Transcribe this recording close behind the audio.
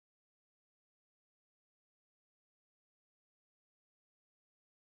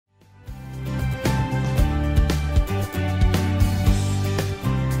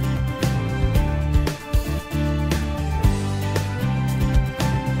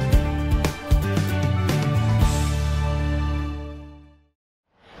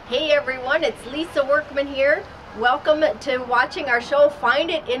everyone, it's Lisa Workman here. Welcome to watching our show, Find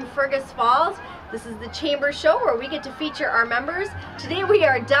It in Fergus Falls. This is the Chamber show where we get to feature our members. Today we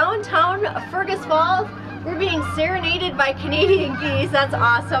are downtown Fergus Falls. We're being serenaded by Canadian geese. That's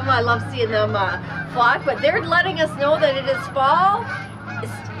awesome. I love seeing them flock, but they're letting us know that it is fall.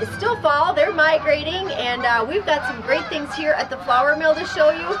 It's still fall, they're migrating, and we've got some great things here at the flour mill to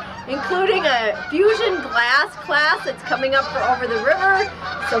show you, including a fusion glass class that's coming up for over the river,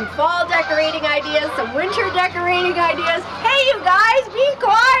 some fall decorating ideas, some winter decorating ideas. Hey you guys, be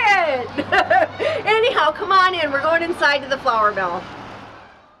quiet! Anyhow, come on in, we're going inside to the flour mill.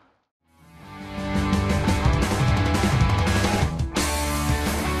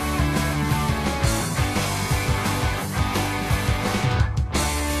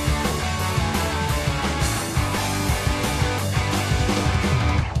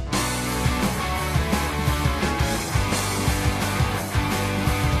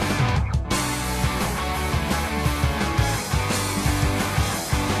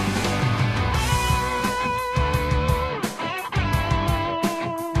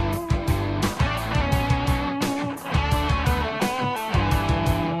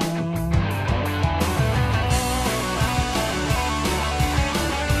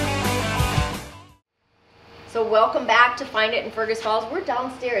 So welcome back to Find It in Fergus Falls. We're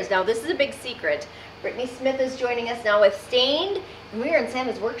downstairs. Now this is a big secret. Brittany Smith is joining us now with Stained, and we are in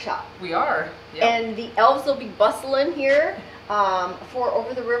Santa's workshop. We are. Yep. And the elves will be bustling here for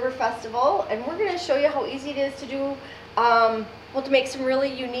Over the River Festival, and we're going to show you how easy it is to do, well, to make some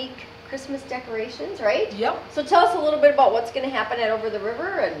really unique Christmas decorations, right? Yep. So tell us a little bit about what's going to happen at Over the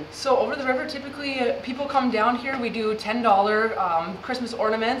River. And so Over the River, typically people come down here. We do $10 Christmas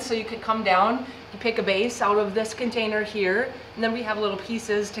ornaments, so you could come down, you pick a base out of this container here, and then we have little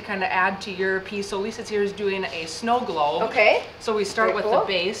pieces to kind of add to your piece. So Lisa's here is doing a snow globe. Okay. So we start with the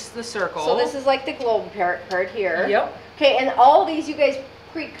base, the circle. So this is like the globe part here. Yep. Okay, and all these you guys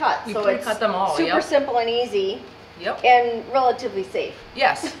pre-cut. We pre-cut them all. Super simple and easy. Yep. And relatively safe.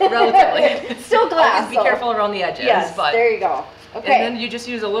 Yes, relatively. Still glass. Always be careful around the edges. Yes, but, there you go. Okay. And then you just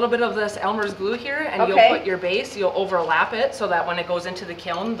use a little bit of this Elmer's glue here, and you'll put your base, you'll overlap it so that when it goes into the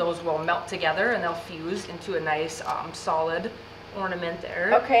kiln, those will melt together and they'll fuse into a nice solid ornament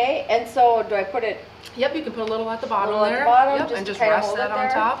there. Okay, and so do I put it? Yep, you can put a little at the bottom there. At the bottom, yep, and just rest that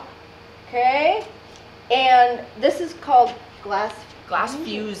on top. Okay, and this is called glass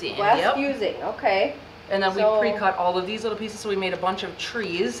fusing. Glass fusing, okay. And then we pre-cut all of these little pieces, so we made a bunch of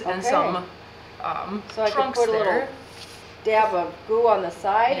trees and some so I trunks can put a little dab of glue on the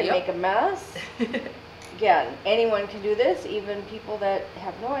side and make a mess. Again, anyone can do this, even people that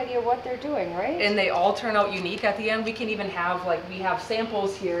have no idea what they're doing, right? And they all turn out unique at the end. We can even have, like, we have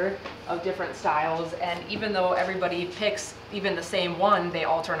samples here of different styles, and even though everybody picks even the same one, they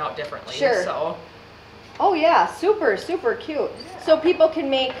all turn out differently. Sure. So. Oh yeah, super, super cute. Yeah. So people can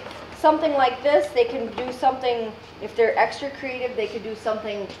make something like this. They can do something, if they're extra creative, they could do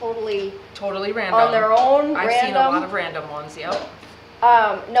something totally random on their own. I've seen a lot of random ones. Yep.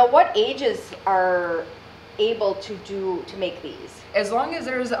 Now, what ages are able to make these? As long as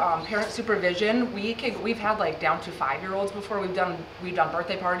there's parent supervision, we've had like down to 5-year-olds before. We've done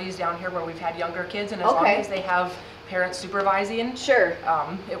birthday parties down here where we've had younger kids, and as long as they have parents supervising, sure,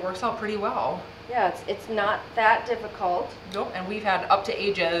 it works out pretty well. Yeah, it's not that difficult. Nope, and we've had up to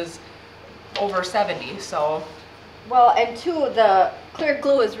ages over 70, so. Well, and the clear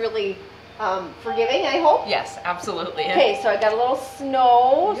glue is really forgiving, I hope? Yes, absolutely. Okay, so I got a little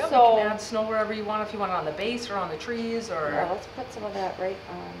snow. Yep, so you can add snow wherever you want, if you want it on the base or on the trees, or. Yeah, let's put some of that right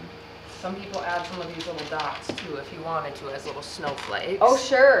on. Some people add some of these little dots too, if you wanted to, as little snowflakes. Oh,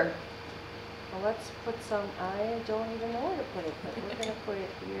 sure. Well, let's put some, I don't even know where to put it, but we're going to put it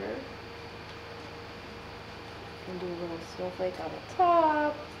here. And do a little snowflake on the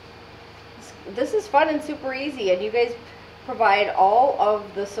top. This is fun and super easy, and you guys provide all of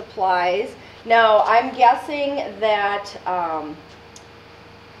the supplies. Now, I'm guessing that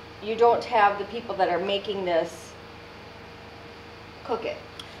you don't have the people that are making this cook it.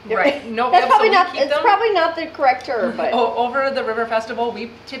 Right. No, that's probably not. It's probably not the correct term, but over the River Festival, we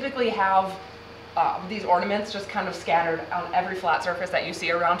typically have these ornaments just kind of scattered on every flat surface that you see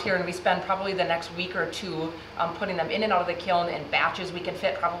around here, and we spend probably the next week or two putting them in and out of the kiln in batches. We can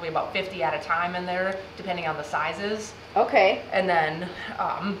fit probably about 50 at a time in there, depending on the sizes. Okay. And then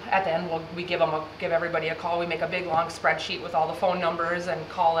at the end, we give everybody a call. We make a big long spreadsheet with all the phone numbers and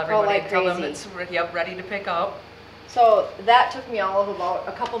call everybody and tell them it's ready to pick up. So that took me all of about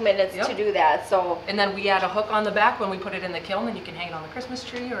a couple minutes to do that. So and then we add a hook on the back when we put it in the kiln, and you can hang it on the Christmas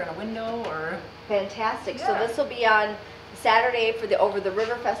tree or in a window or. Fantastic. Yeah. So this will be on Saturday for the Over the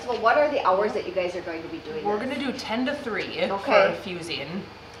River Festival. What are the hours that you guys are going to be doing? We're going to do 10 to 3 Okay. for fusing.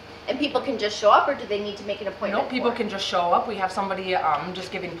 And people can just show up, or do they need to make an appointment? No, people can just show up. We have somebody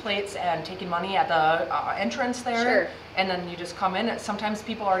just giving plates and taking money at the entrance there. Sure. And then you just come in. Sometimes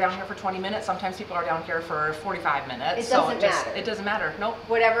people are down here for 20 minutes. Sometimes people are down here for 45 minutes. It doesn't matter. It doesn't matter. Nope.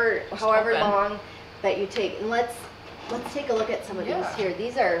 Whatever, Just however open. long that you take. And let's take a look at some of Yeah. these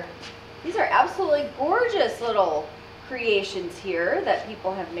here. These are absolutely gorgeous little creations here that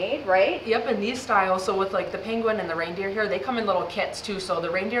people have made, right? Yep, and these styles, so with like the penguin and the reindeer here, they come in little kits too. So the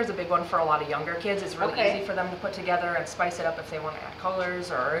reindeer is a big one for a lot of younger kids. It's really Okay. easy for them to put together and spice it up if they want to add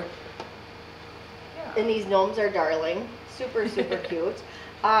colors or. Yeah. And these gnomes are darling, super cute.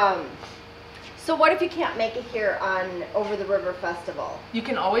 So what if you can't make it here on Over the River Festival? You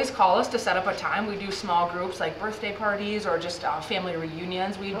can always call us to set up a time. We do small groups like birthday parties or just family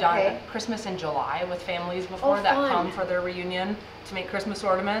reunions. We've Okay. done Christmas in July with families before Oh, that fun. come for their reunion to make Christmas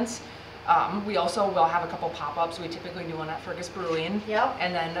ornaments. We also will have a couple pop-ups. We typically do one at Fergus Brewing. Yep.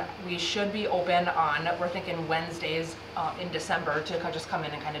 And then we should be open on, we're thinking Wednesdays in December to just come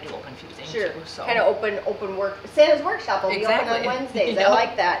in and kind of do open fusing Sure. too. So. Kind of open work. Santa's Workshop will be open Exactly. on Wednesdays. I Yep.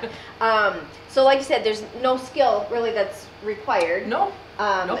 like that. So like you said, there's no skill really that's required. Nope.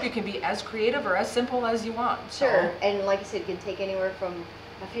 Nope, you can be as creative or as simple as you want. So. Sure. And like you said, it can take anywhere from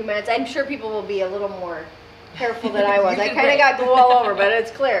a few minutes. I'm sure people will be a little more careful than I was. I kind of got glue all over, but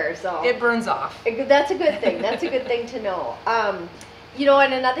it's clear. So It burns off. that's a good thing. That's a good thing to know. You know,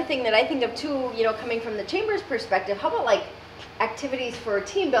 and another thing that I think of too, you know, coming from the Chamber's perspective, how about like activities for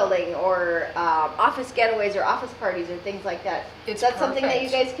team building or office getaways or office parties or things like that? It's Is that something that you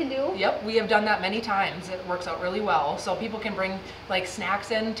perfect. guys can do? Yep, we have done that many times. It works out really well. So people can bring like snacks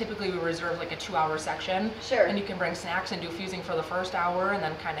in. Typically we reserve like a 2-hour section. Sure. And you can bring snacks and do fusing for the first hour and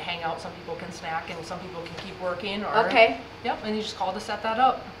then kind of hang out. Some people can snack and some people can keep working. Or, Okay. Yep, and you just call to set that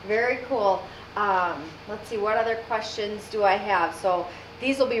up. Very cool. Let's see, what other questions do I have? So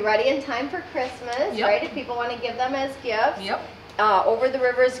these will be ready in time for Christmas, Yep. right? If people want to give them as gifts. Yep. Over the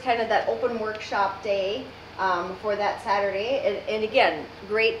River is kind of that open workshop day for that Saturday. And again,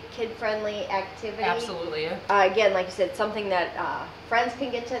 great kid-friendly activity. Absolutely. Again, like you said, something that friends can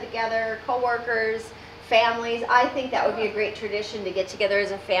get together, coworkers, families. I think that would be a great tradition to get together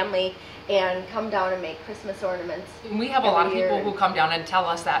as a family and come down and make Christmas ornaments. And we have a lot of every people year. who come down and tell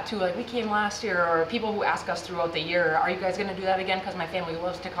us that too. Like, we came last year, or people who ask us throughout the year, are you guys going to do that again? Because my family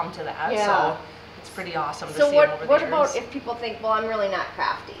loves to come to that. Yeah. So it's pretty awesome to So see them over what the about years. if people think, well, I'm really not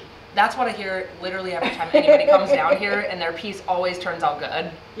crafty? That's what I hear literally every time anybody comes down here, and their piece always turns out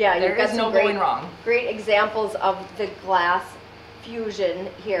good. Yeah, There you've got is no some great, going wrong. great examples of the glass fusion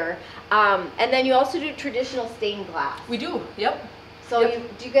here. And then you also do traditional stained glass. We do, yep. So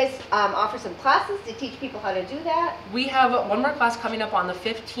Yep. do you guys offer some classes to teach people how to do that? We have one more class coming up on the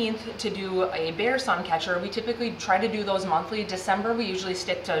 15th to do a bear sun catcher. We typically try to do those monthly. December, we usually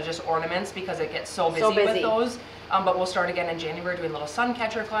stick to just ornaments because it gets so busy. With those. But we'll start again in January doing little sun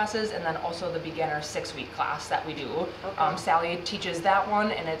catcher classes, and then also the beginner 6-week class that we do. Okay. Sally teaches that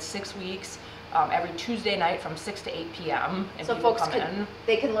one, and it's 6 weeks. Every Tuesday night from 6 to 8 p.m. and So people folks come in.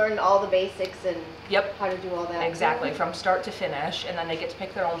 they can learn all the basics and Yep. how to do all that. Exactly, from start to finish, and then they get to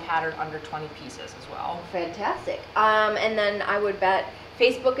pick their own pattern under 20 pieces as well. Fantastic. And then I would bet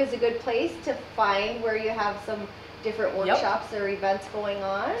Facebook is a good place to find where you have some different workshops or events going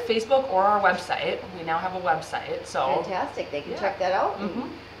on. Facebook or our website. We now have a website, so. Fantastic. They can Yeah. check that out. And Mhm.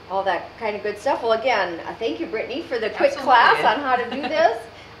 all that kind of good stuff. Well, again, thank you, Brittany, for the quick Absolutely. class on how to do this.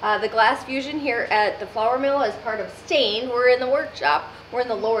 The glass fusion here at the flour mill is part of Stain. We're in the workshop. We're in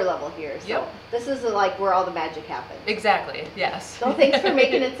the lower level here. So Yep. this is like where all the magic happens. Exactly, yes. So thanks for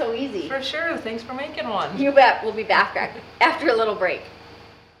making it so easy. For sure, thanks for making one. You bet. We'll be back after a little break.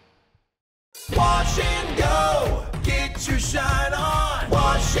 Wash and go, get your shine on.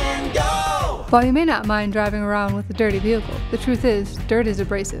 Wash and go. While you may not mind driving around with a dirty vehicle, the truth is, dirt is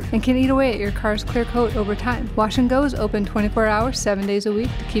abrasive and can eat away at your car's clear coat over time. Wash and Go is open 24 hours, 7 days a week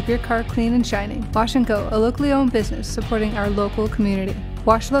to keep your car clean and shining. Wash and Go, a locally owned business supporting our local community.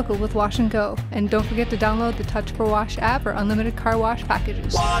 Wash local with Wash and Go, and don't forget to download the Touch for Wash app or unlimited car wash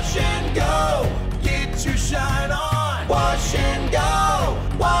packages. Wash and go, get your shine on. Wash and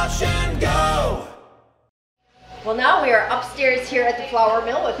go, wash and go. Well, now we are upstairs here at the flour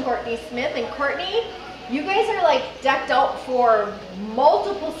mill with Courtney Smith. And Courtney, you guys are like decked out for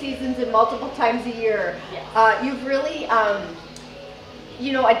multiple seasons and multiple times a year. Yes. You've really,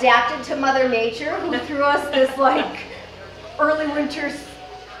 you know, adapted to Mother Nature, who threw us this like early winter,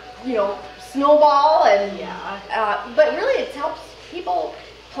 you know, snowball, and but really it helps people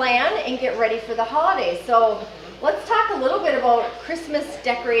plan and get ready for the holidays. So Let's talk a little bit about Christmas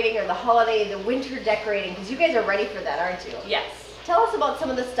decorating or the holiday, the winter decorating, because you guys are ready for that, aren't you? Yes. Tell us about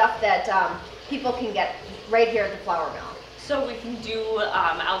some of the stuff that people can get right here at the flour mill. So we can do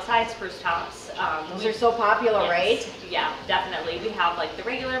outside spruce tops. Those are so popular, yes, right? Yeah, definitely. We have like the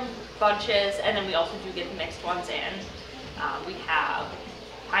regular bunches, and then we also do get the mixed ones in. We have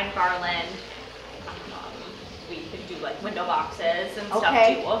pine garland. We could do like window boxes and stuff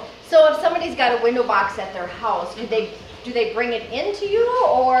too. So if somebody's got a window box at their house, do they bring it into you,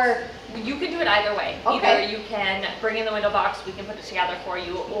 or? You can do it either way. Okay. Either you can bring in the window box, we can put it together for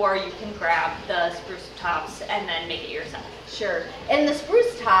you, or you can grab the spruce tops and then make it yourself. Sure. And the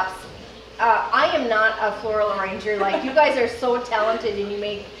spruce tops, I am not a floral arranger. Like, you guys are so talented, and you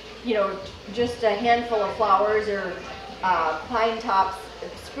make, you know, just a handful of flowers or pine tops,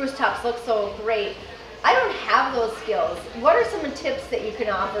 spruce tops look so great. I don't have those skills. What are some tips that you can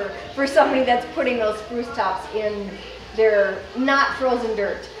offer for somebody that's putting those spruce tops in their not frozen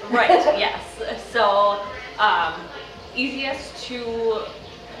dirt? Right, yes. So, easiest to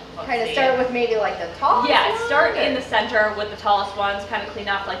kind of start with maybe like the tallest Yeah, one, start or? in the center with the tallest ones, kind of clean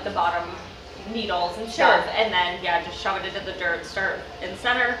off like the bottom needles and stuff, Sure. and then yeah, just shove it into the dirt, start in the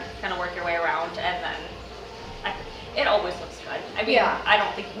center, kind of work your way around, and then it always looks good. I mean, Yeah. I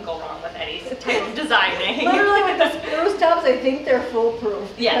don't think you can go wrong with any type of designing. Literally with the spruce tops, I think they're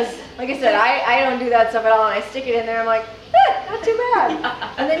foolproof. Yes. Because, like I said, I don't do that stuff at all, and I stick it in there, I'm like, not too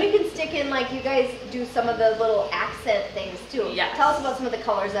bad. And then you can stick in, like, you guys do some of the little accent things too. Yes. Tell us about some of the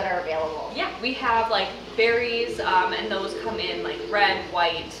colors that are available. Yeah, we have like berries, and those come in like red,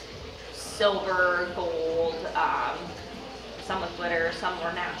 white, silver, gold, some with glitter, some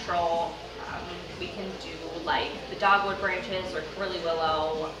more natural. We can do like the dogwood branches or curly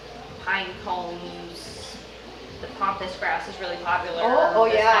willow, pine cones. The pampas grass is really popular. Oh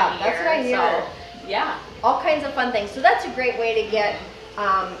this yeah, time of that's what I year, hear. So, yeah. All kinds of fun things. So that's a great way to get,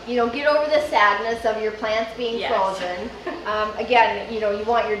 you know, get over the sadness of your plants being Yes. frozen. Again, you know, you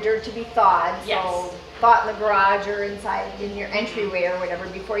want your dirt to be thawed. Yes. So thaw in the garage or inside in your entryway or whatever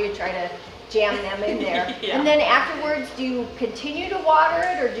before you try to jam them in there. Yeah. And then afterwards, do you continue to water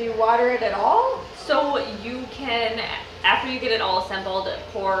it, or do you water it at all? So you can, after you get it all assembled,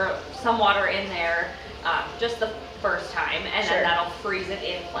 pour some water in there just the first time, and Sure. then that'll freeze it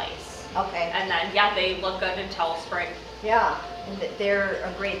in place. Okay. And then, yeah, they look good until spring. Yeah, and they're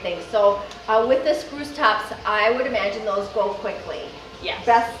a great thing. So with the spruce tops, I would imagine those go quickly. Yes.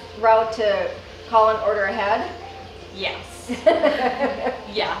 Best route to call and order ahead? Yes.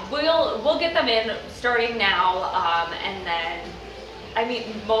 Yeah, we'll get them in starting now, and then, I mean,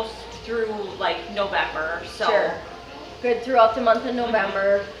 most through like November. So. Sure. Good throughout the month of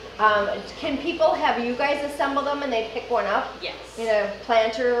November. Can people have you guys assemble them and they pick one up Yes. in a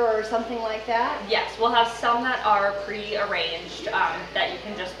planter or something like that? Yes, we'll have some that are pre-arranged that you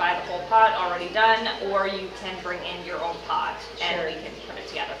can just buy the whole pot already done, or you can bring in your own pot and Sure. we can put it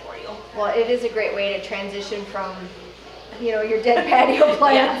together for you. Well, it is a great way to transition from, you know, your dead patio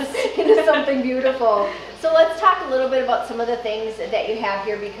plants into something beautiful. So let's talk a little bit about some of the things that you have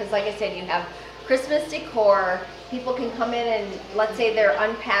here, because like I said, you have Christmas decor. People can come in and, let's say they're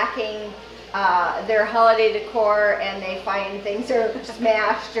unpacking their holiday decor and they find things are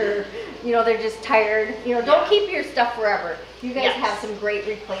smashed, or, you know, they're just tired. You know, don't keep your stuff forever. You guys Yes. have some great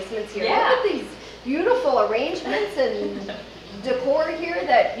replacements here. Yeah. Look at these beautiful arrangements and decor here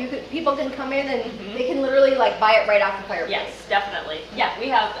that people can come in and they can literally like buy it right off the fireplace. Yes, definitely. Yeah, we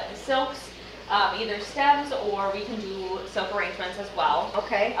have silks, either stems, or we can do silk arrangements as well.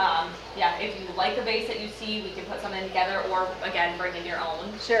 Okay. Yeah, if you like a vase that you see, we can put something together, or again, bring in your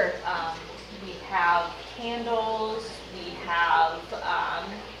own. Sure. We have candles, we have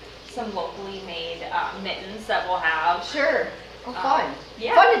some locally made mittens that we'll have. Sure. Oh, fun.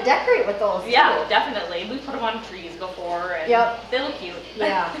 yeah. Fun to decorate with those. Yeah, too. definitely. We put them on trees before, and Yep. they look cute.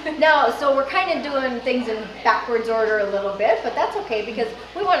 Yeah. Now, so we're kind of doing things in backwards order a little bit, but that's okay because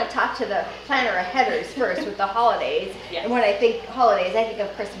we want to talk to the planner aheaders first with the holidays. Yes. And when I think holidays, I think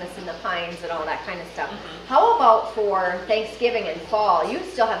of Christmas and the pines and all that kind of stuff. How about for Thanksgiving and fall? You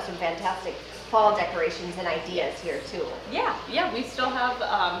still have some fantastic fall decorations and ideas here too. Yeah, we still have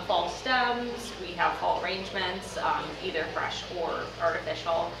fall stems, we have fall arrangements, either fresh or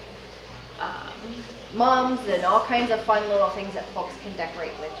artificial. Mums and all kinds of fun little things that folks can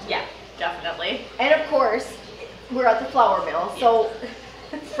decorate with. Yeah, definitely. And of course, we're at the flour mill, so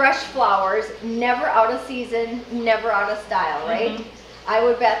fresh flowers, never out of season, never out of style, right? I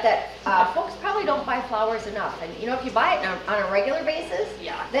would bet that folks probably don't buy flowers enough. And you know, if you buy it on a regular basis,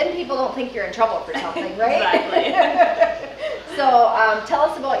 Yeah. then people don't think you're in trouble for something, right? Exactly. So tell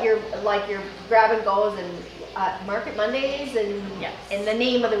us about your grab and goes and Market Mondays and the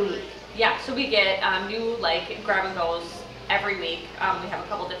name of the week. Yeah, so we get new like grab and goes every week. We have a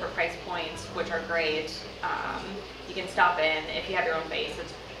couple different price points, which are great. You can stop in if you have your own base.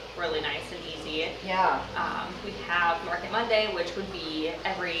 It's really nice and easy. Yeah. We have Market Monday, which would be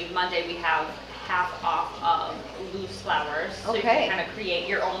every Monday we have half off of loose flowers. So you can kind of create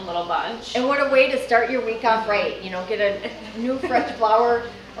your own little bunch. And what a way to start your week off right. You know, get a new fresh flower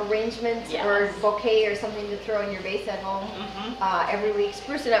arrangement or bouquet or something to throw in your vase at home every week.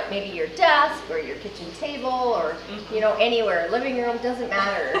 Sprucing up maybe your desk or your kitchen table or, you know, anywhere. Living room, doesn't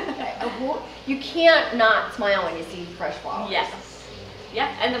matter. You can't not smile when you see fresh flowers. Yes. Yeah,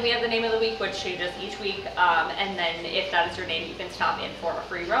 and then we have the name of the week, which changes each week, and then if that is your name, you can stop in for a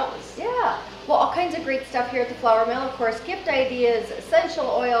free rose. Yeah, well, all kinds of great stuff here at the Flower Mill. Of course, gift ideas, essential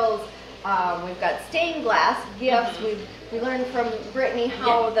oils. We've got stained glass gifts. We learned from Brittany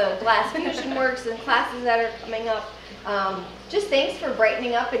how the glass fusion works and classes that are coming up. Just thanks for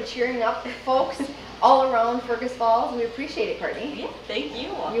brightening up and cheering up folks all around Fergus Falls. We appreciate it, Courtney. Yeah, thank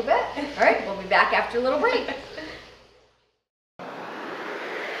you. You bet. All right, we'll be back after a little break.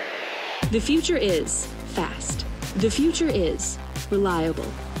 The future is fast. The future is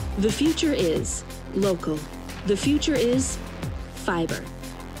reliable. The future is local. The future is fiber.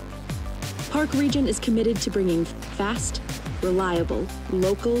 Park Region is committed to bringing fast, reliable,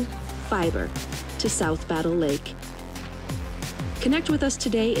 local fiber to South Battle Lake. Connect with us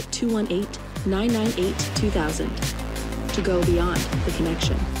today at 218-998-2000 to go beyond the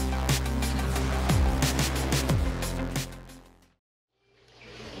connection.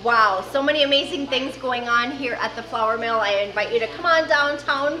 Wow, so many amazing things going on here at the Flower Mill. I invite you to come on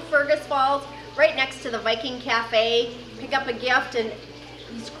downtown Fergus Falls, right next to the Viking Cafe, pick up a gift and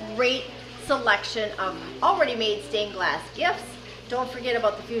this great selection of already made stained glass gifts. Don't forget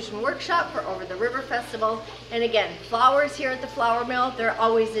about the Fusion Workshop for Over the River Festival. And again, flowers here at the Flower Mill, they're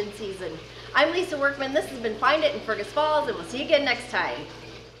always in season. I'm Lisa Workman. This has been Find It in Fergus Falls, and we'll see you again next time.